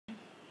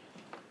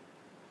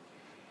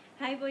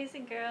Hi boys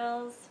and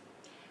girls.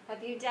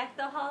 Have you decked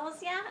the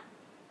halls yet?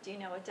 Do you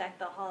know what deck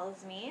the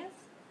halls means?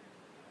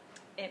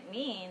 It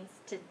means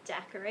to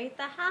decorate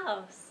the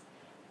house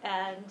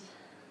and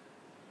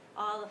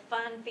all the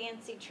fun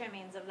fancy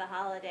trimmings of the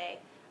holiday.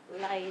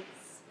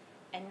 Lights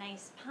and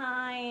nice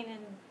pine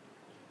and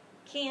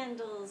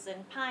candles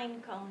and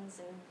pine cones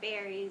and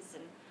berries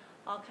and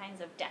all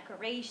kinds of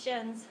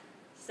decorations.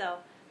 So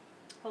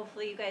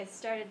hopefully you guys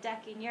started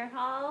decking your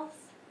halls.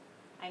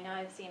 I know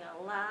I've seen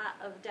a lot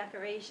of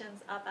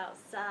decorations up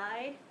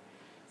outside.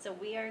 So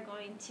we are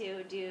going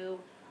to do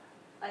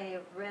a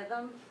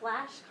rhythm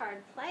flashcard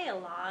play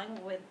along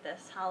with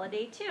this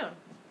holiday tune.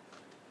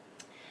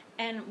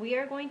 And we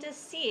are going to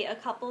see a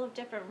couple of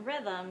different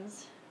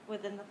rhythms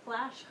within the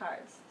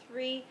flashcards,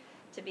 3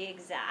 to be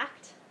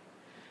exact.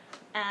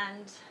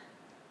 And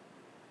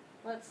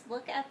let's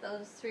look at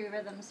those 3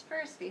 rhythms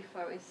first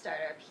before we start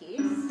our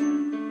piece.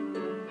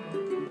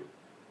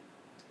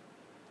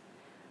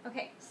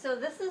 Okay, so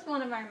this is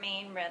one of our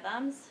main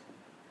rhythms.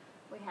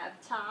 We have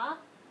ta,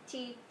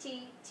 ti,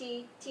 ti,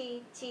 ti,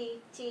 ti,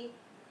 ti, ti,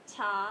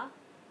 ta,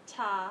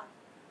 ta,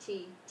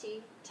 ti,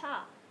 ti,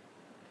 ta.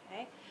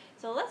 Okay,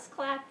 so let's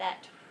clap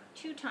that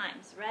 2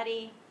 times.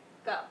 Ready,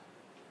 go.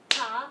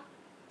 Ta,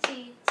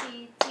 ti,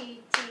 ti,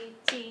 ti, ti,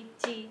 ti,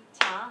 ti,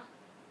 ta,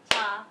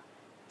 ta,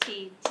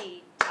 ti,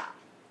 ti, ta.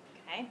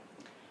 Okay,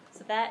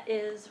 so that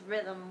is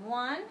rhythm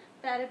 1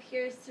 that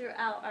appears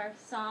throughout our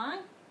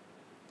song.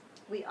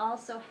 We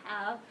also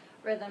have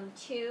rhythm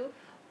 2,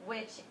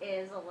 which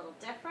is a little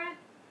different.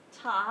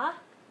 Ta,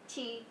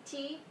 ti,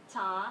 ti,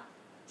 ta,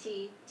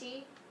 ti,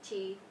 ti,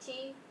 ti,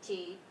 ti,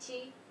 ti,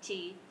 ti,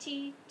 ti,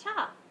 ti,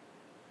 ta.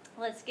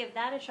 Let's give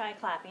that a try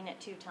clapping it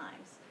 2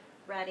 times.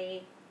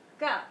 Ready,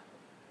 go.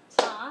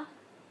 Ta,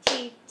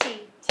 ti,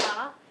 ti,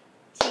 ta,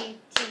 ti,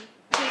 ti,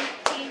 ti,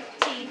 ti,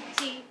 ti,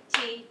 ti,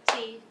 ti,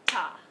 ti,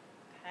 ta.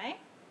 Okay,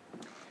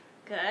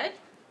 good.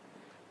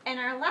 And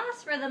our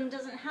last rhythm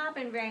doesn't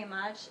happen very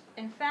much.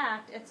 In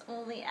fact, it's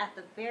only at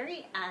the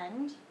very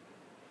end,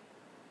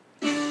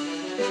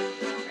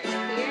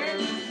 right here,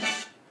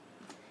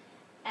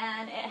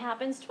 and it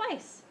happens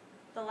twice,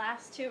 the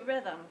last 2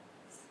 rhythms.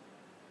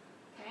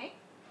 Okay?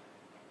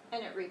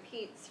 And it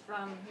repeats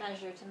from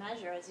measure to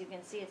measure. As you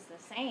can see, it's the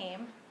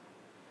same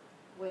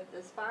with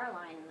this bar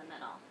line in the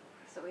middle.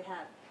 So we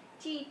have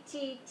ti,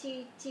 ti,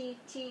 ti, ti,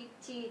 ti,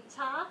 ti,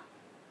 ta,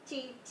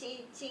 ti,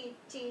 ti, ti,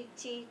 ti,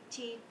 ti,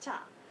 ti, ta.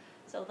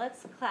 So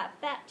let's clap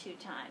that 2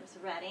 times.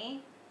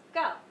 Ready?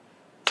 Go.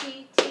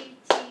 Ti, ti,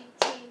 ti,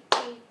 ti,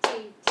 ti,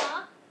 ti,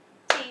 ta.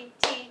 Ti,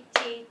 ti,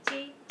 ti,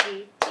 ti,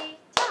 ti, ti,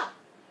 ta.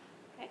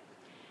 Okay.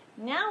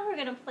 Now we're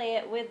going to play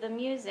it with the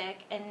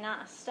music and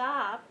not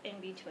stop in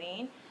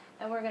between.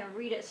 And we're going to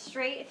read it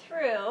straight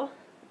through.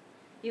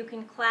 You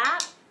can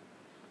clap.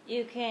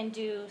 You can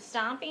do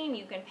stomping.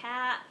 You can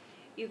pat.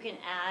 You can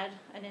add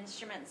an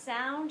instrument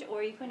sound,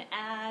 or you can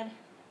add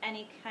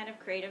any kind of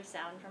creative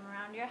sound from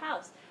around your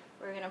house.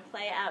 We're going to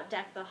play out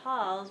Deck the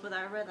Halls with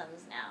our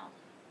rhythms now.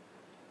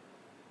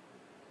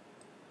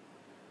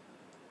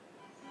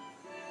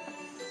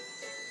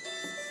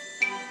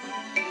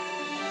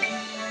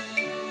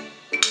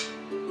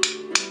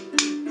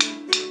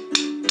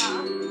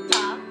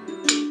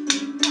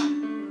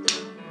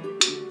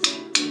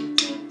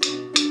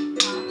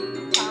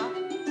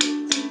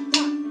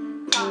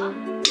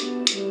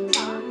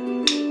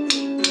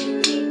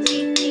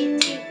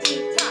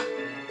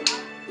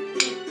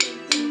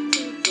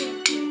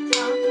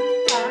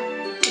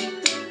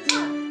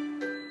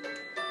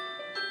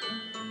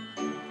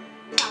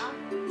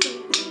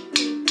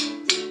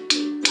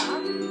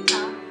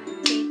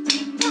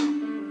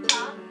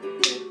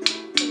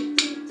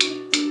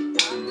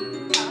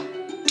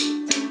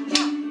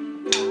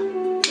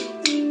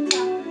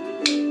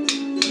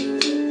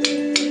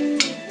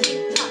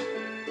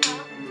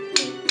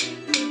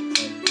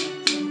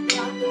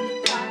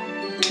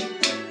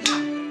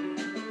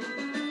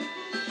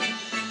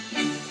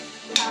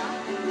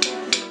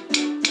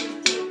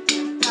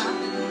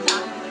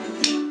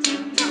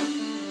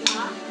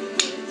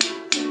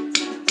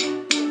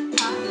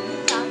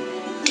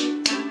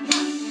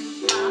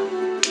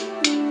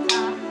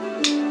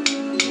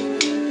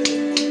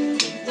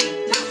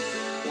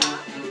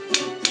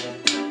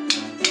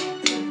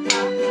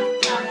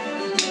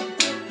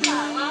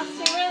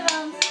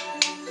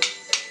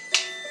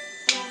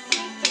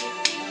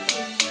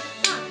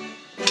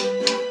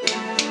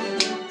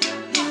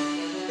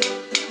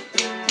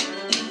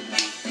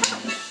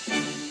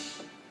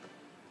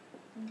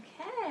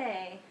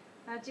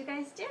 How'd you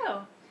guys do?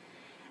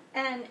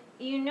 And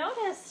you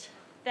noticed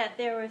that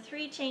there were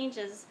 3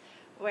 changes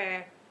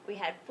where we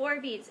had 4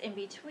 beats in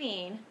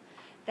between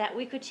that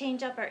we could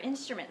change up our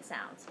instrument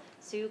sounds.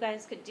 So you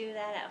guys could do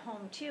that at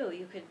home too.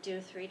 You could do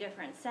 3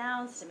 different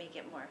sounds to make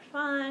it more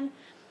fun.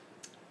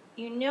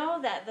 You know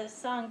that the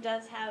song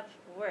does have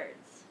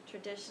words.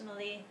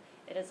 Traditionally,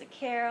 it is a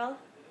carol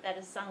that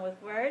is sung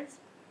with words.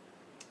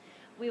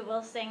 We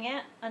will sing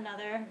it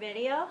another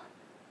video.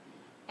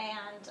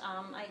 And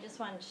I just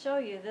wanted to show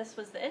you, this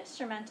was the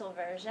instrumental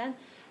version,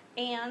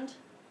 and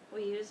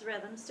we use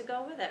rhythms to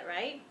go with it,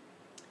 right?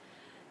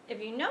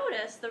 If you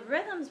notice, the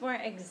rhythms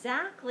weren't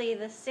exactly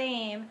the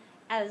same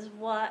as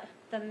what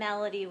the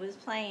melody was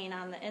playing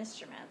on the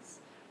instruments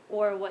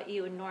or what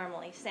you would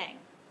normally sing.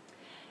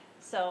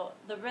 So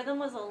the rhythm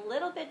was a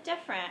little bit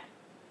different,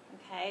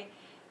 okay?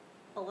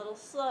 A little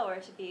slower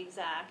to be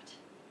exact,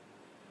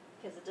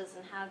 because it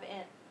doesn't have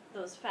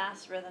those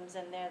fast rhythms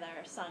in there that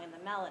are sung in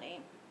the melody.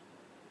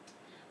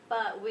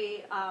 But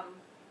we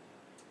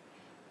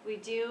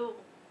do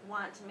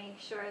want to make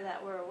sure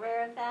that we're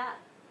aware of that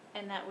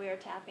and that we are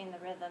tapping the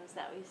rhythms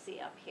that we see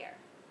up here.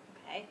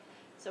 Okay,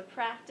 so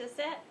practice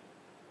it,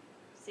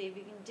 see if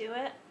you can do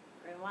it,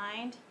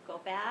 rewind, go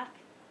back,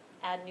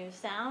 add new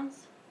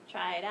sounds,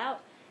 try it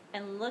out,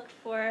 and look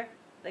for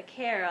the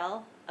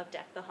carol of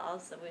Deck the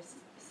Halls so we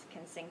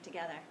can sing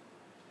together.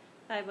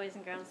 Bye, boys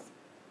and girls.